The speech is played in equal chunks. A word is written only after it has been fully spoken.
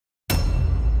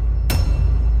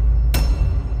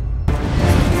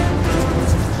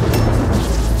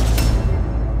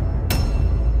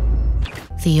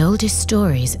The oldest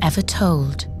stories ever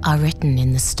told are written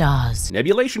in the stars.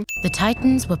 Nebulation. The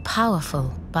Titans were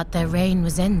powerful, but their reign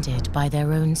was ended by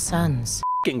their own sons.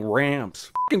 F***ing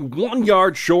Rams. F***ing 1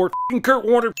 yard short. F***ing Kurt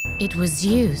Warner. It was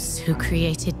Zeus who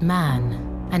created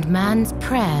man, and man's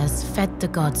prayers fed the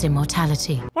gods'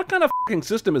 immortality. What kind of f***ing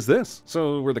system is this?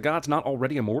 So were the gods not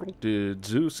already immortal? Did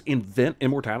Zeus invent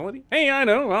immortality? Hey, I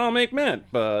know, I'll make men,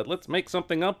 but let's make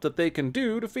something up that they can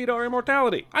do to feed our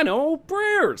immortality. I know,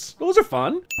 prayers. Those are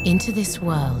fun. Into this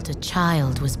world, a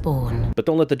child was born. But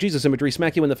don't let the Jesus imagery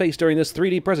smack you in the face during this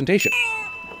 3D presentation.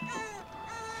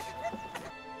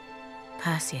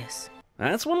 Perseus.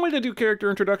 That's one way to do character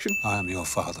introduction. I am your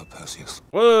father, Perseus.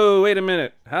 Whoa, wait a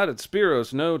minute. How did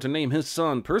Spiros know to name his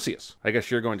son Perseus? I guess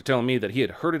you're going to tell me that he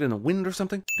had heard it in the wind or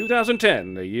something?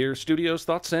 2010, the year studios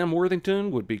thought Sam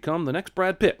Worthington would become the next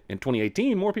Brad Pitt. In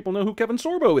 2018, more people know who Kevin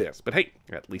Sorbo is. But hey,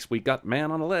 at least we got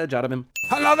man on a ledge out of him.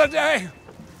 Another day!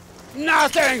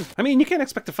 Nothing! I mean, you can't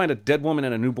expect to find a dead woman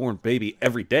and a newborn baby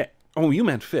every day. Oh, you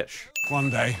meant fish. One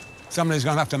day, somebody's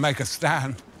gonna have to make a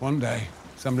stand. One day,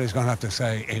 somebody's gonna have to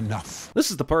say enough.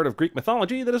 This is the part of Greek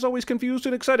mythology that has always confused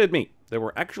and excited me. There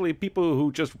were actually people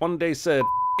who just one day said,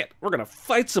 "F it, we're gonna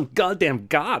fight some goddamn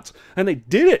gods." And they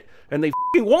did it, and they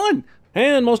f***ing won.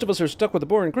 And most of us are stuck with the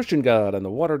boring Christian god and the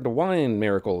water to wine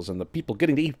miracles and the people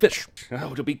getting to eat fish.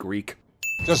 Oh, to be Greek.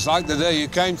 Just like the day you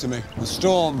came to me. The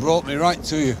storm brought me right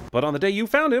to you. But on the day you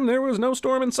found him, there was no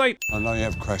storm in sight. I know you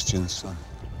have questions, son.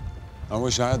 I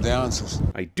wish I had the answers.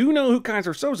 I do know who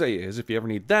Kaiser Soze is if you ever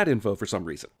need that info for some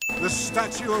reason. The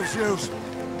statue of Zeus.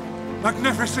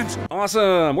 Magnificent.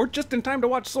 Awesome! We're just in time to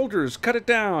watch soldiers cut it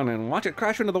down and watch it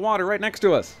crash into the water right next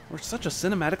to us. We're such a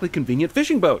cinematically convenient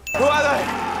fishing boat. Who are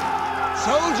they?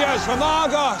 Soldiers from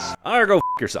Argos! Argo, f***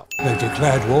 yourself. They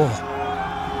declared war.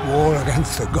 War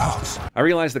against the gods. I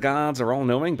realize the gods are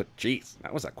all-knowing, but geez,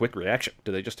 that was a quick reaction.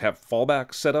 Do they just have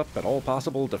fallbacks set up at all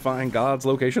possible defying gods'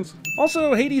 locations?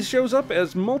 Also, Hades shows up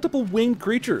as multiple winged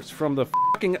creatures from the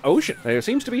fucking ocean. There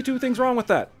seems to be two things wrong with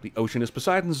that. The ocean is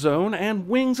Poseidon's zone, and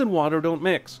wings and water don't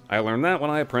mix. I learned that when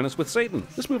I apprenticed with Satan.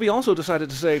 This movie also decided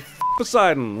to say, F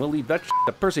Poseidon, we'll leave that shit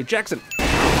to Percy Jackson.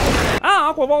 Ah,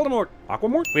 Aqua Voldemort!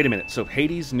 Aquamort? Wait a minute, so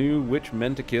Hades knew which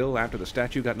men to kill after the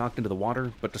statue got knocked into the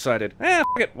water, but decided, f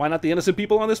it, why not the innocent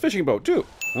people on this fishing boat, too?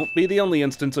 Won't be the only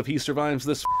instance of he survives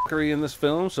this f***ery in this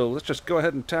film, so let's just go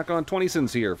ahead and tack on 20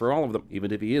 sins here for all of them.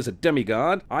 Even if he is a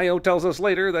demigod, Io tells us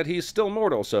later that he's still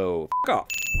mortal, so f*** off.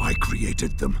 I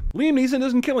created them. Liam Neeson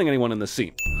isn't killing anyone in this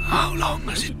scene. How long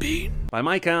has it been? By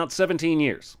my count, 17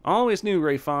 years. I always knew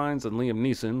Ralph Fiennes and Liam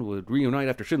Neeson would reunite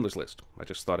after Schindler's List. I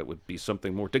just thought it would be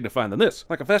something more dignified than this,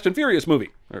 like a Fast and Furious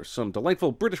movie, or some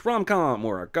delightful British rom-com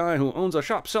where a guy who owns a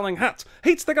shop selling hats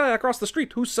hates the guy across the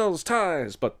street who sells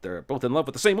ties, but they're both in love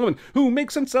with the same woman who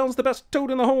makes and sells the best toad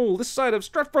in the hole this side of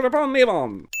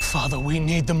Stratford-upon-Avon. Father, we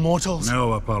need the mortals.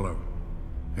 No, Apollo.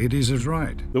 Hades is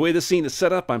right. The way this scene is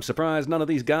set up, I'm surprised none of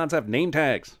these gods have name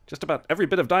tags. Just about every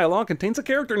bit of dialogue contains a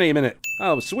character name in it.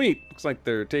 Oh, sweet. Looks like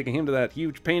they're taking him to that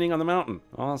huge painting on the mountain.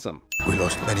 Awesome. We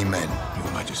lost many men,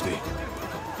 Your Majesty,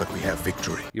 but we have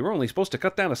victory. You were only supposed to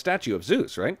cut down a statue of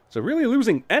Zeus, right? So really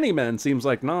losing any men seems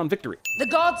like non-victory. The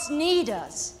gods need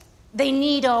us. They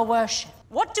need our worship.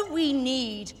 What do we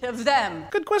need of them?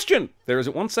 Good question. There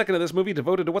isn't 1 second of this movie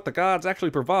devoted to what the gods actually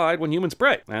provide when humans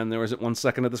pray. And there isn't 1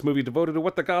 second of this movie devoted to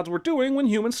what the gods were doing when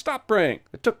humans stopped praying.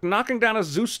 It took knocking down a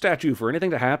Zeus statue for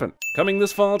anything to happen. Coming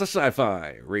this fall to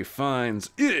Sci-Fi, Ralph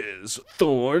Fiennes is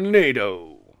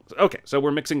Thornado. Okay, so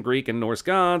we're mixing Greek and Norse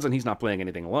gods, and he's not playing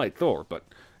anything like Thor, but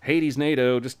Hades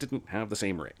NATO just didn't have the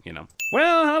same ring, you know?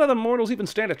 Well, how do the mortals even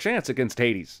stand a chance against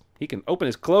Hades? He can open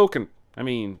his cloak and, I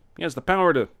mean, he has the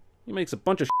power to... He makes a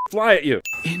bunch of fly at you.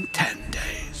 In 10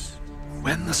 days,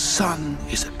 when the sun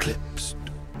is eclipsed,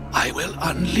 I will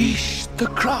unleash the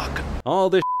Kraken. All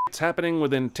this shit's happening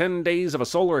within 10 days of a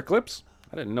solar eclipse?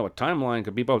 I didn't know a timeline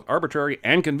could be both arbitrary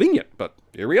and convenient, but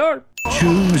here we are.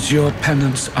 Choose your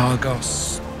penance,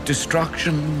 Argos.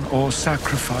 Destruction or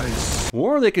sacrifice.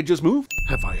 Or they could just move.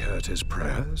 Have I heard his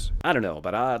prayers? I don't know,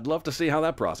 but I'd love to see how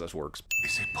that process works.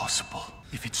 Is it possible?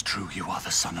 If it's true you are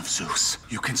the son of Zeus,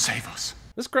 you can save us.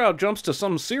 This crowd jumps to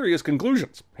some serious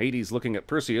conclusions. Hades looking at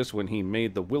Perseus when he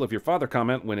made the will of your father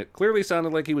comment when it clearly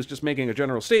sounded like he was just making a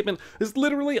general statement is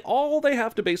literally all they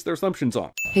have to base their assumptions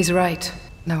on. He's right.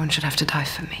 No one should have to die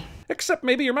for me. Except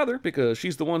maybe your mother, because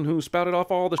she's the one who spouted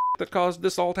off all the shit that caused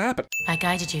this all to happen? I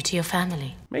guided you to your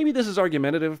family. Maybe this is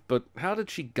argumentative, but how did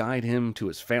she guide him to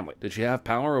his family? Did she have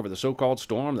power over the so-called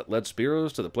storm that led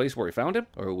Spiros to the place where he found him?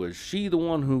 Or was she the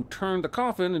one who turned the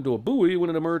coffin into a buoy when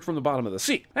it emerged from the bottom of the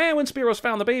sea? And when Spiros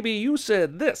found the baby, you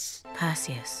said this.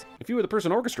 Perseus. If you were the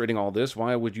person orchestrating all this,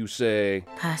 why would you say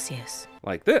Perseus.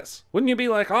 like this? Wouldn't you be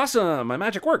like, awesome, my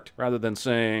magic worked, rather than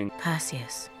saying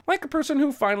Perseus. like a person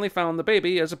who finally found the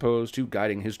baby as opposed to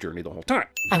guiding his journey the whole time?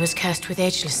 I was cursed with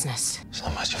agelessness. So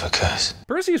much of a curse.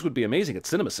 Perseus would be amazing at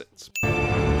CinemaSins.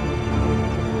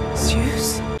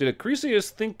 Zeus? Did Acrisius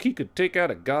think he could take out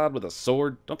a god with a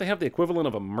sword? Don't they have the equivalent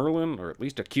of a Merlin, or at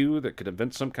least a Q, that could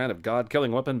invent some kind of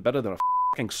god-killing weapon better than a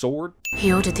f***ing sword?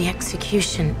 He ordered the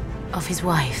execution of his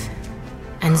wife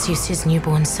and Zeus's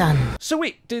newborn son. So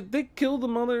wait, did they kill the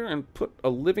mother and put a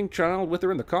living child with her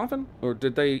in the coffin? Or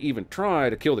did they even try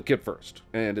to kill the kid first?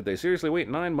 And did they seriously wait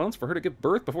 9 months for her to give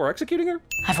birth before executing her?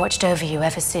 I've watched over you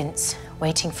ever since,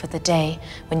 waiting for the day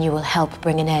when you will help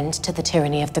bring an end to the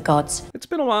tyranny of the gods. It's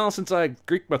been a while since I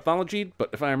Greek mythologied, but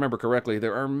if I remember correctly,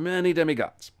 there are many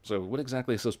demigods. So what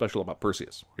exactly is so special about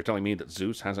Perseus? You're telling me that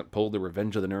Zeus hasn't pulled the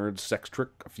Revenge of the Nerds sex trick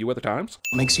a few other times?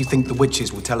 What makes you think the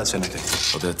witches will tell us anything?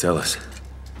 Well, they'll tell us.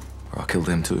 Or I'll kill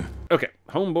them too. Okay,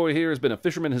 homeboy here has been a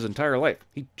fisherman his entire life.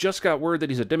 He just got word that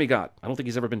he's a demigod. I don't think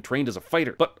he's ever been trained as a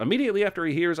fighter. But immediately after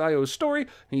he hears Io's story,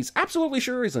 he's absolutely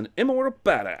sure he's an immortal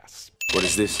badass. What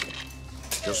is this?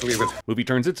 Just leave it. Movie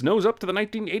turns its nose up to the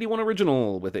 1981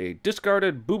 original with a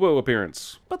discarded Bubo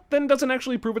appearance, but then doesn't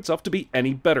actually prove itself to be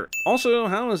any better. Also,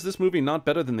 how is this movie not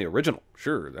better than the original?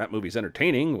 Sure, that movie's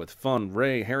entertaining with fun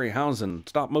Ray Harryhausen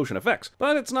stop-motion effects,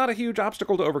 but it's not a huge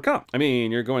obstacle to overcome. I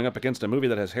mean, you're going up against a movie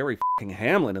that has Harry f***ing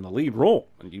Hamlin in the lead role,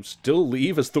 and you still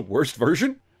leave as the worst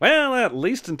version? Well, at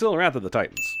least until Wrath of the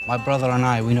Titans. My brother and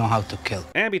I, we know how to kill.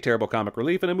 And be terrible comic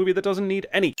relief in a movie that doesn't need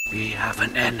any. We have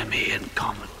an enemy in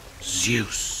common.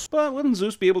 Zeus. But wouldn't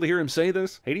Zeus be able to hear him say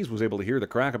this? Hades was able to hear the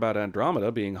crack about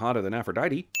Andromeda being hotter than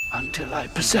Aphrodite. Until I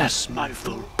possess my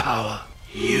full power,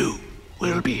 you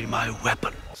will be my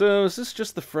weapon. So is this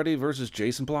just the Freddy versus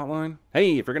Jason plotline?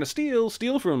 Hey, if you're gonna steal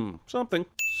from something.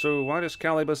 So why does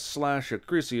Calibus /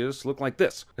 Acrisius look like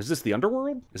this? Is this the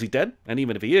underworld? Is he dead? And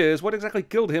even if he is, what exactly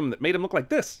killed him that made him look like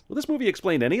this? Will this movie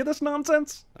explain any of this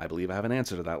nonsense? I believe I have an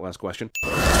answer to that last question.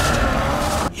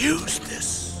 Use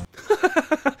this.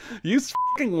 Use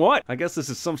f***ing what? I guess this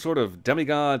is some sort of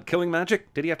demigod killing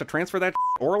magic? Did he have to transfer that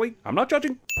orally? I'm not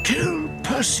judging. Kill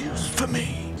Perseus for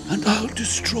me, and I'll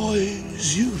destroy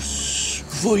Zeus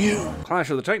for you. Clash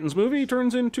of the Titans movie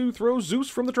turns into throw Zeus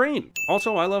from the train.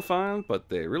 Also, I love Fine, but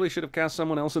they really should have cast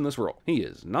someone else in this role. He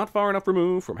is not far enough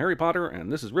removed from Harry Potter,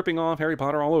 and this is ripping off Harry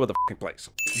Potter all over the f***ing place.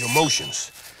 Your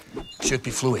emotions should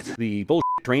be fluid. The bullshit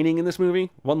training in this movie,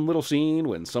 one little scene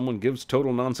when someone gives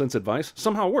total nonsense advice,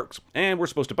 somehow works. And we're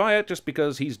supposed to buy it just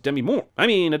because he's a demigod.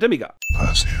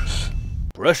 Perseus.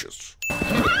 Precious.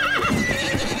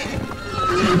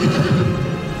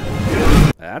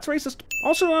 That's racist.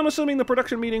 Also, I'm assuming the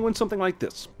production meeting went something like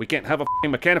this. We can't have a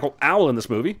f***ing mechanical owl in this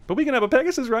movie, but we can have a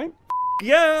Pegasus, right?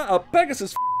 Yeah, a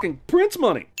Pegasus f***ing prints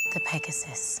money. The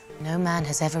Pegasus. No man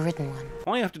has ever ridden one.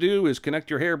 All you have to do is connect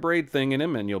your hair braid thing in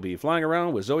him and you'll be flying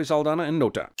around with Zoe Saldana in no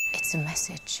time. It's a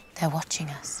message. They're watching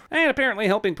us. And apparently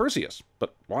helping Perseus.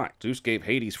 But why? Zeus gave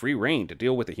Hades free reign to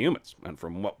deal with the humans. And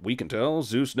from what we can tell,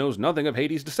 Zeus knows nothing of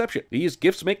Hades' deception. These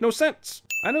gifts make no sense.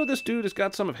 I know this dude has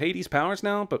got some of Hades' powers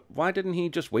now, but why didn't he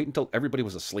just wait until everybody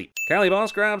was asleep?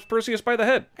 Calibos grabs Perseus by the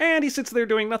head, and he sits there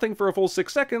doing nothing for a full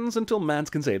 6 seconds until Mads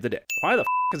can save the day. Why the f***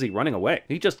 is he running away?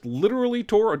 He just literally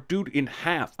tore a dude in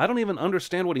half. I don't even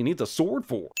understand what he needs a sword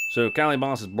for. So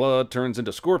Calibos' blood turns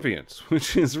into scorpions,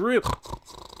 which is real.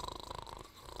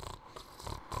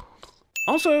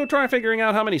 Also, try figuring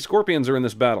out how many scorpions are in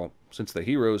this battle. Since the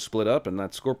heroes split up and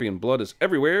that scorpion blood is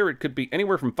everywhere, it could be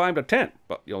anywhere from 5 to 10,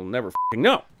 but you'll never f***ing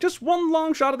know. Just one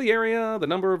long shot of the area, the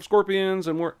number of scorpions,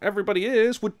 and where everybody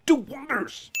is would do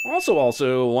wonders.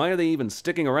 Also, why are they even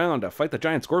sticking around to fight the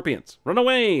giant scorpions? Run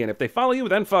away, and if they follow you,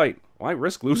 then fight. Why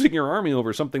risk losing your army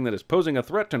over something that is posing a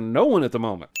threat to no one at the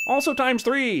moment? Also,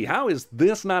 ×3, how is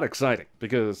this not exciting?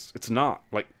 Because it's not,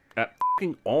 like, at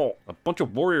f***ing all. A bunch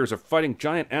of warriors are fighting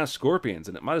giant-ass scorpions,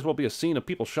 and it might as well be a scene of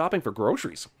people shopping for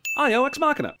groceries. Io Ex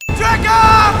Machina.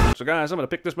 So guys, I'm gonna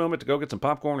pick this moment to go get some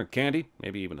popcorn and candy,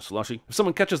 maybe even a slushie. If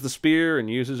someone catches the spear and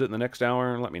uses it in the next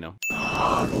hour, let me know.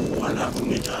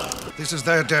 This is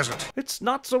their desert. It's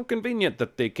not so convenient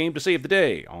that they came to save the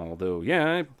day, although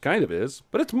yeah, it kind of is.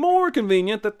 But it's more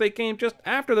convenient that they came just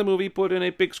after the movie put in a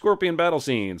big scorpion battle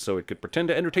scene, so it could pretend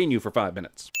to entertain you for 5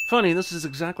 minutes. Funny, this is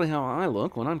exactly how I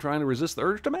look when I'm trying to resist the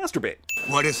urge to masturbate.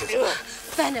 What is it?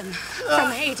 Venom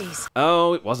from Hades.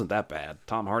 Oh, it wasn't that bad.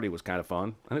 Tom Hardy party was kind of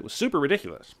fun, and it was super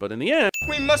ridiculous, but in the end,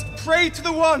 we must pray to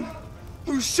the one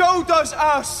who showed us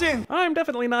our sin. I'm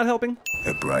definitely not helping.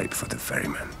 A bribe for the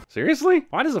ferryman. Seriously?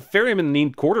 Why does a ferryman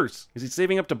need quarters? Is he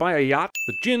saving up to buy a yacht?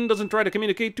 The Jinn doesn't try to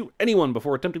communicate to anyone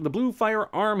before attempting the blue fire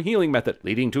arm healing method,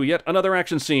 leading to yet another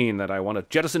action scene that I want to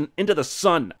jettison into the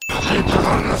sun.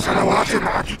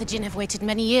 The Jinn have waited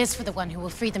many years for the one who will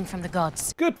free them from the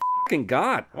gods. Good fucking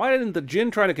God. Why didn't the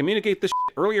Jinn try to communicate this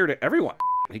shit earlier to everyone?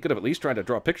 He could have at least tried to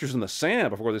draw pictures in the sand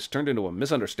before this turned into a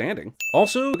misunderstanding.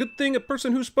 Also, a good thing a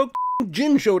person who spoke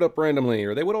Jinn showed up randomly,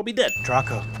 or they would all be dead.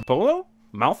 Draco. Polo?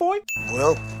 Malfoy?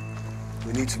 Well,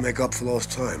 we need to make up for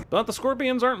lost time. But the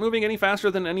scorpions aren't moving any faster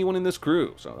than anyone in this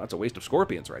crew, so that's a waste of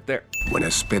scorpions right there. When I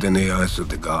spit in the eyes of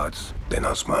the gods, then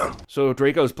I'll smile. So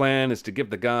Draco's plan is to give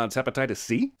the gods hepatitis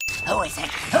C? Who is it?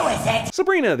 Who is it?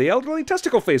 Sabrina, the elderly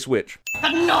testicle face witch.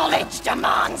 The knowledge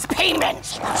demands payment.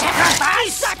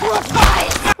 Sacrifice!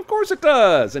 Sacrifice! Of course it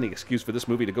does! Any excuse for this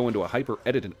movie to go into a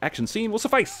hyper-edited action scene will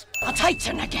suffice. A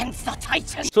titan against the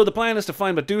titan. So the plan is to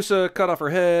find Medusa, cut off her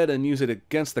head, and use it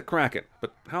against the Kraken.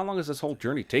 But how long is this whole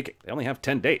journey taking? They only have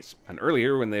 10 days. And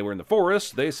earlier, when they were in the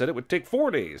forest, they said it would take 4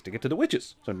 days to get to the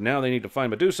witches. So now they need to find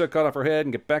Medusa, cut off her head,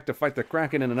 and get back to fight the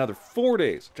Kraken in another 4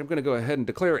 days, which I'm going to go ahead and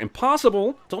declare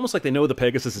impossible. It's almost like they know the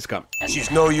Pegasus is coming.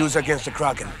 She's no use against the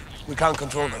Kraken. We can't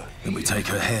control her. Then we take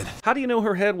her head. How do you know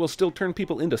her head will still turn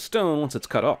people into stone once it's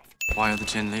cut off? Why are the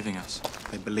Jinn leaving us?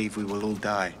 They believe we will all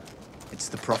die. It's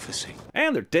the prophecy.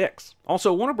 And they're dicks.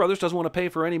 Also, Warner Brothers doesn't want to pay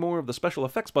for any more of the special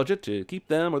effects budget to keep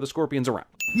them or the scorpions around.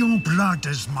 Your blood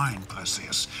is mine,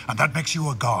 Perseus, and that makes you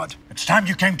a god. It's time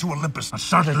you came to Olympus and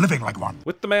started living like one.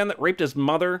 With the man that raped his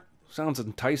mother? Sounds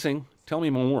enticing. Tell me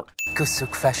more.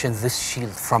 Kusuk fashioned this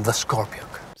shield from the Scorpion.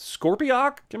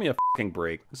 Scorpioc? Give me a fucking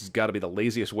break. This has got to be the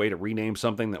laziest way to rename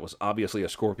something that was obviously a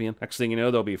scorpion. Next thing you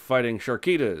know, they'll be fighting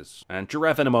Sharkitas and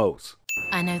Giraffenimos.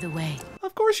 I know the way.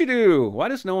 Of course you do. Why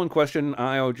does no one question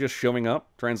Io just showing up,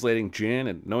 translating Jinn,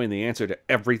 and knowing the answer to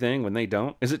everything when they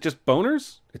don't? Is it just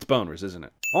boners? It's boners, isn't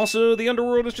it? Also, the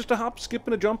underworld is just a hop, skip,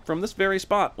 and a jump from this very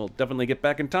spot. We'll definitely get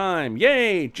back in time.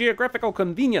 Yay! Geographical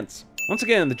convenience. Once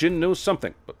again, the Jinn knows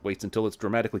something, but waits until it's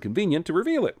dramatically convenient to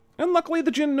reveal it. And luckily,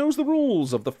 the Jinn knows the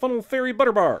rules of the Funnel Fairy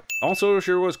Butter Bar. Also,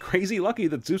 sure was crazy lucky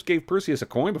that Zeus gave Perseus a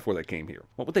coin before they came here.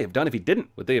 What would they have done if he didn't?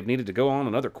 Would they have needed to go on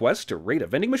another quest to raid a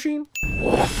vending machine?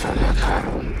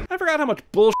 I forgot how much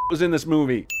bullshit was in this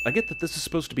movie. I get that this is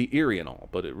supposed to be eerie and all,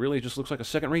 but it really just looks like a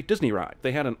second-rate Disney ride. If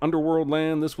they had an underworld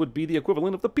land, this would be the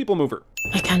equivalent of the People Mover.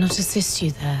 I cannot assist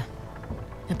you there.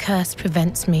 A curse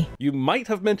prevents me. You might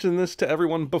have mentioned this to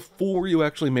everyone before you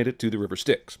actually made it to the River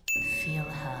Styx. Feel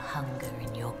her hunger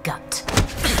in your gut.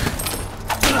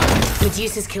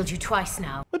 Medusa's killed you twice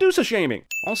now. Medusa shaming.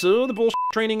 Also, the bullshit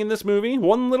training in this movie.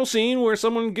 One little scene where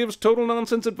someone gives total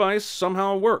nonsense advice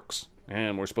somehow works.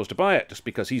 And we're supposed to buy it just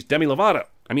because he's Demi Lovato.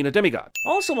 I mean, a demigod.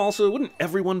 Also, wouldn't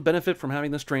everyone benefit from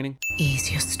having this training? Ease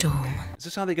your storm. Is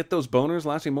this how they get those boners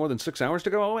lasting more than 6 hours to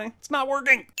go away? It's not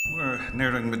working! We're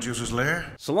nearing Medusa's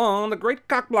lair. Salon, the great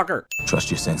cockblocker.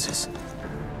 Trust your senses.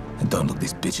 And don't look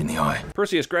this bitch in the eye.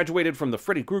 Perseus graduated from the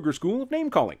Freddy Krueger School of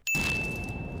Name-Calling.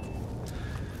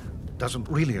 Doesn't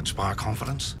really inspire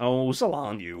confidence. Oh,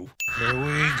 Salon, you. Here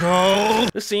we go.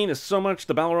 This scene is so much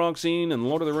the Balrog scene in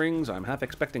Lord of the Rings, I'm half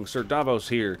expecting Sir Davos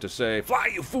here to say, "Fly,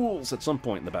 you fools!" at some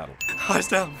point in the battle. Eyes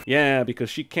down. Yeah,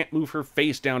 because she can't move her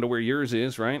face down to where yours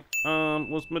is, right?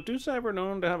 Was Medusa ever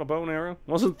known to have a bow and arrow?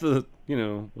 Wasn't the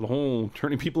whole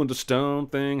turning people into stone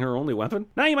thing her only weapon?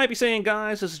 Now you might be saying,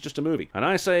 guys, this is just a movie. And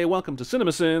I say, welcome to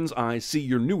CinemaSins. I see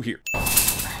you're new here.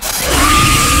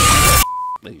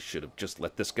 They should have just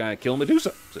let this guy kill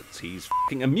Medusa, since he's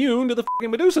f***ing immune to the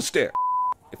f***ing Medusa stare.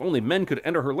 If only men could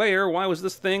enter her lair, why was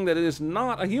this thing that is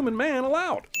not a human man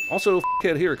allowed? Also,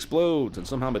 f***head here explodes, and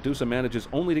somehow Medusa manages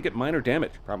only to get minor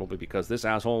damage, probably because this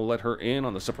asshole let her in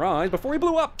on the surprise before he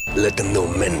blew up. Let them know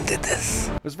men did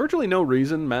this. There's virtually no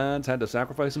reason Mads had to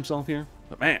sacrifice himself here,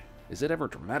 but man, is it ever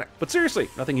dramatic. But seriously,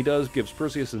 nothing he does gives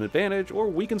Perseus an advantage or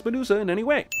weakens Medusa in any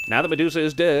way. Now that Medusa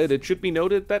is dead, it should be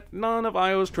noted that none of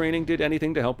Io's training did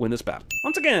anything to help win this battle.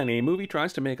 Once again, a movie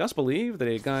tries to make us believe that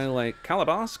a guy like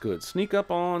Calabas could sneak up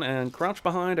on and crouch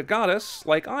behind a goddess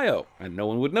like Io, and no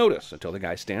one would notice until the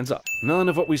guy stands up. None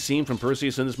of what we've seen from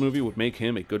Perseus in this movie would make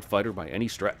him a good fighter by any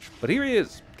stretch. But here he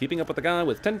is, keeping up with a guy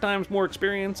with 10 times more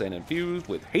experience and infused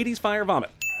with Hades fire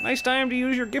vomit. Nice time to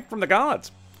use your gift from the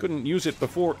gods. Couldn't use it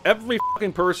before every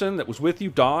fucking person that was with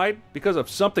you died because of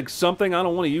something I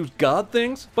don't want to use god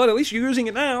things, but at least you're using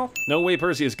it now. No way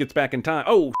Perseus gets back in time.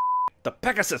 Oh, the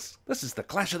Pegasus. This is the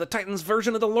Clash of the Titans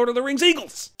version of the Lord of the Rings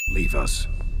Eagles. Leave us.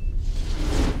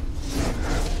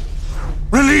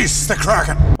 Release the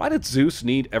Kraken! Why did Zeus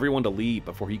need everyone to leave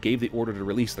before he gave the order to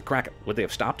release the Kraken? Would they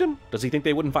have stopped him? Does he think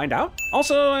they wouldn't find out?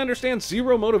 Also, I understand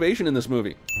zero motivation in this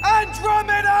movie.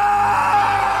 Andromeda!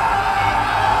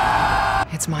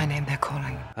 It's my name they're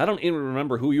calling. I don't even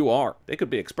remember who you are. They could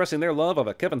be expressing their love of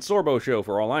a Kevin Sorbo show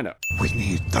for all I know. We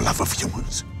need the love of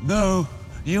humans. No,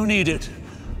 you need it.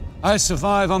 I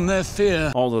survive on their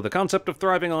fear. Although the concept of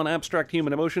thriving on abstract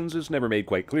human emotions is never made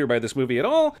quite clear by this movie at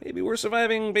all, maybe we're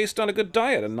surviving based on a good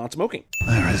diet and not smoking.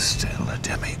 There is still a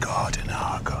demigod in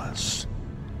Argos,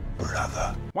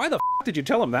 brother. Why the f*** did you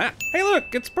tell him that? Hey look,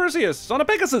 it's Perseus on a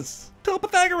Pegasus! Tell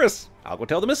Pythagoras! I'll go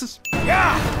tell the missus.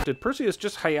 Yeah! Did Perseus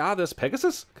just hiya this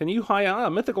Pegasus? Can you hiya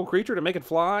a mythical creature to make it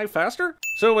fly faster?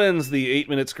 So ends the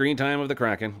 8-minute screen time of the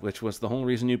Kraken, which was the whole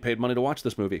reason you paid money to watch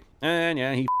this movie. And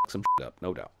yeah, he f***ed some shit up,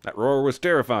 no doubt. That roar was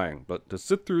terrifying, but to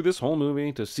sit through this whole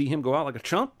movie to see him go out like a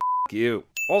chump? F*** you.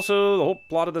 Also, the whole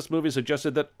plot of this movie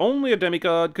suggested that only a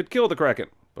demigod could kill the Kraken.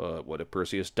 But what if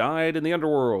Perseus died in the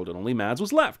underworld and only Mads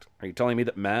was left? Are you telling me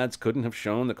that Mads couldn't have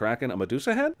shown the Kraken a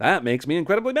Medusa head? That makes me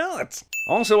incredibly balanced.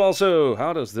 Also,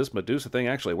 how does this Medusa thing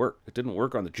actually work? It didn't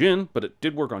work on the Jinn, but it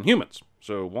did work on humans.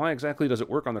 So why exactly does it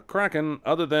work on the Kraken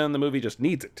other than the movie just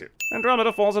needs it to?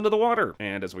 Andromeda falls into the water,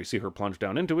 and as we see her plunge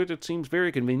down into it, it seems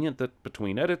very convenient that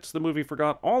between edits, the movie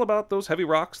forgot all about those heavy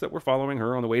rocks that were following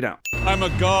her on the way down. I'm a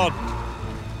god.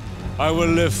 I will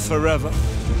live forever.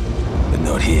 But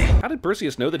not here. How did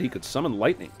Perseus know that he could summon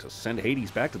lightning to send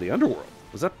Hades back to the underworld?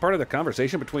 Was that part of the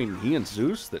conversation between he and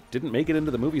Zeus that didn't make it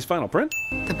into the movie's final print?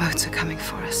 The boats are coming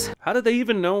for us. How did they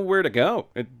even know where to go?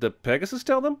 Did the Pegasus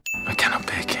tell them? I cannot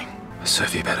be a king. I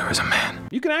serve you better as a man.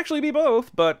 You can actually be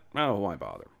both, but oh, why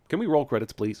bother? Can we roll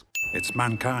credits, please? It's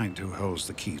mankind who holds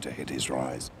the key to Hades'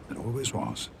 rise. It always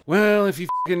was. Well, if you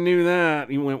f***ing knew that,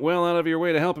 you went well out of your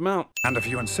way to help him out. And if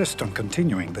you insist on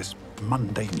continuing this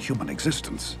mundane human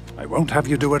existence, I won't have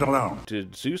you do it alone.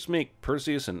 Did Zeus make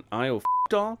Perseus an Io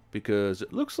doll? Because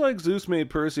it looks like Zeus made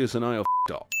Perseus an Io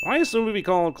doll. Why is the movie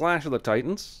called Clash of the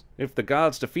Titans? If the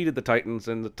gods defeated the Titans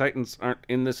and the Titans aren't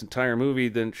in this entire movie,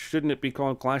 then shouldn't it be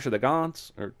called Clash of the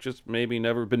Gods? Or just maybe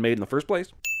never been made in the first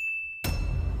place?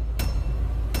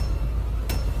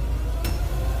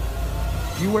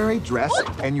 You wear a dress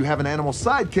and you have an animal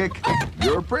sidekick,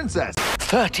 you're a princess.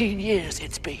 13 years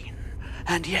it's been,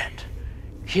 and yet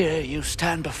here you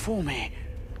stand before me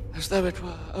as though it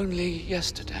were only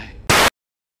yesterday.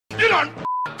 You done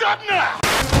f***ed up now!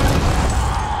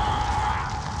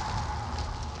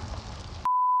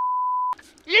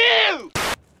 You!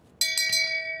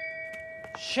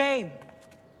 Shame.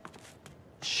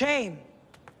 Shame.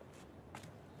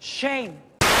 Shame.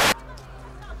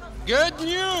 Good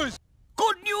news!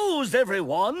 Good news,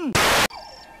 everyone!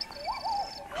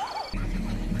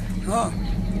 Oh.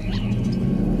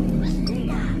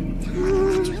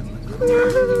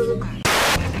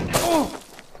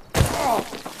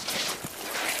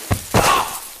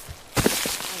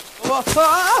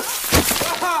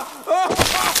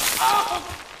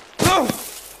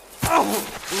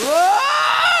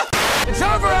 It's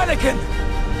over, Anakin!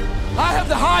 I have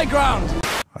the high ground!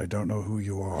 I don't know who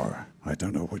you are. I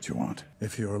don't know what you want.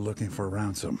 If you're looking for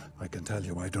ransom, I can tell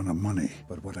you I don't have money.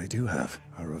 But what I do have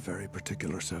are a very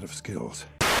particular set of skills.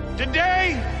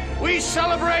 Today, we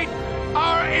celebrate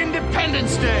our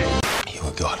Independence Day. You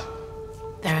a god.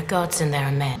 There are gods and there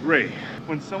are men. Ray,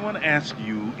 when someone asks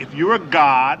you if you're a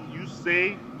god, you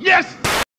say yes!